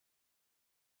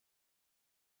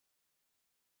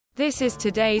This is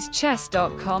today's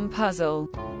chess.com puzzle.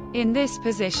 In this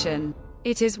position,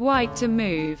 it is white to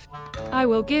move. I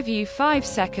will give you 5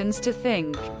 seconds to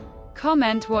think.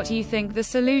 Comment what you think the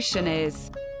solution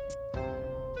is.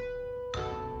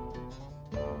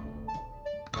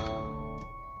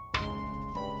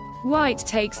 White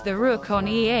takes the rook on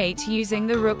e8 using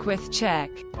the rook with check.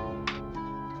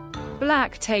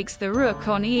 Black takes the rook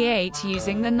on e8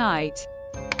 using the knight.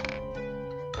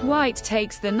 White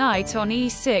takes the knight on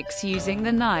e6 using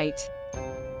the knight.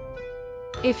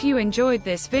 If you enjoyed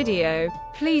this video,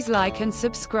 please like and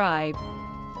subscribe.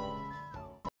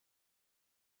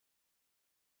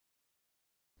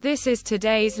 This is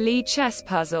today's lead chess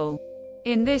puzzle.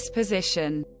 In this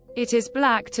position, it is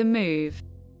black to move.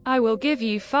 I will give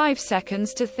you 5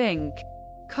 seconds to think.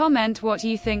 Comment what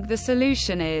you think the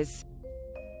solution is.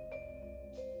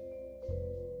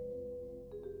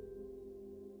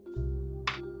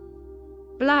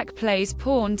 Black plays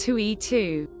pawn to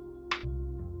e2.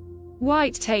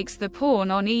 White takes the pawn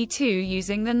on e2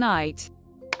 using the knight.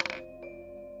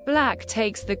 Black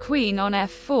takes the queen on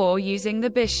f4 using the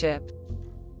bishop.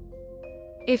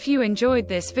 If you enjoyed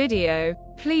this video,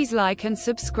 please like and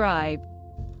subscribe.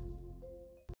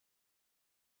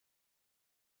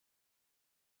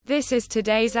 This is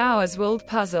today's Auerswald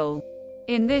puzzle.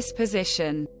 In this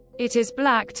position, it is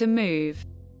black to move.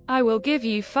 I will give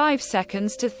you 5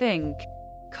 seconds to think.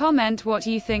 Comment what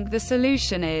you think the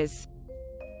solution is.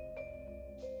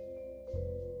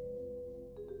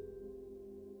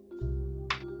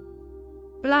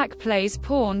 Black plays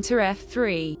pawn to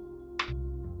f3.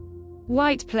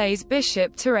 White plays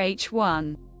bishop to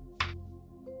h1.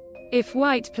 If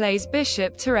white plays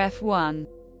bishop to f1,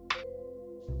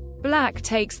 black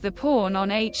takes the pawn on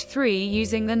h3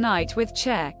 using the knight with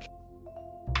check.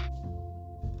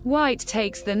 White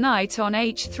takes the knight on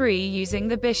h3 using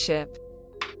the bishop.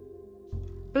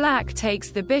 Black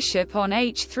takes the bishop on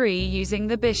h3 using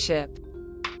the bishop.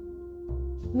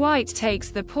 White takes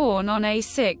the pawn on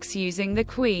a6 using the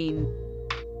queen.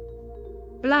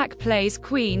 Black plays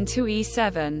queen to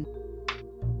e7.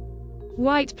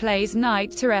 White plays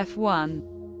knight to f1.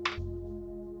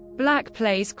 Black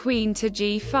plays queen to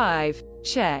g5,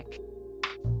 check.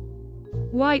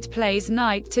 White plays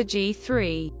knight to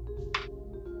g3.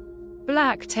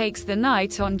 Black takes the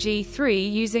knight on g3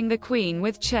 using the queen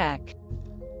with check.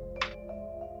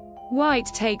 White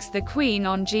takes the queen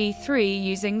on g3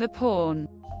 using the pawn.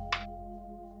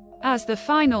 As the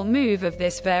final move of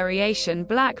this variation,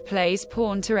 black plays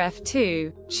pawn to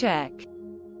f2, check.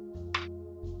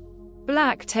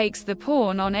 Black takes the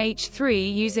pawn on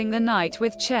h3 using the knight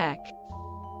with check.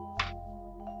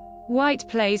 White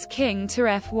plays king to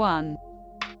f1.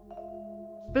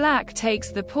 Black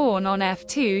takes the pawn on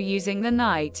f2 using the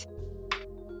knight.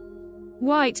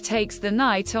 White takes the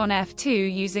knight on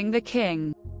f2 using the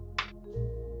king.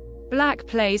 Black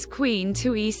plays queen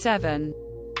to e7.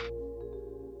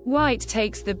 White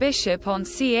takes the bishop on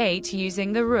c8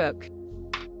 using the rook.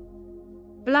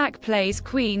 Black plays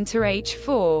queen to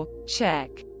h4, check.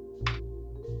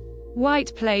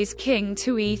 White plays king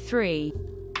to e3.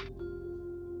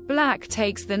 Black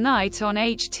takes the knight on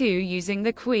h2 using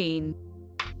the queen.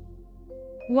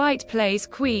 White plays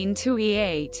queen to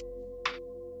e8.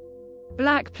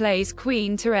 Black plays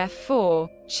queen to f4,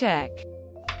 check.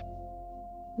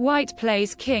 White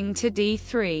plays king to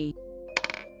d3.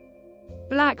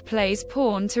 Black plays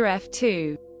pawn to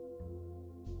f2.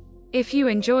 If you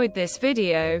enjoyed this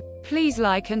video, please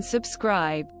like and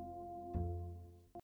subscribe.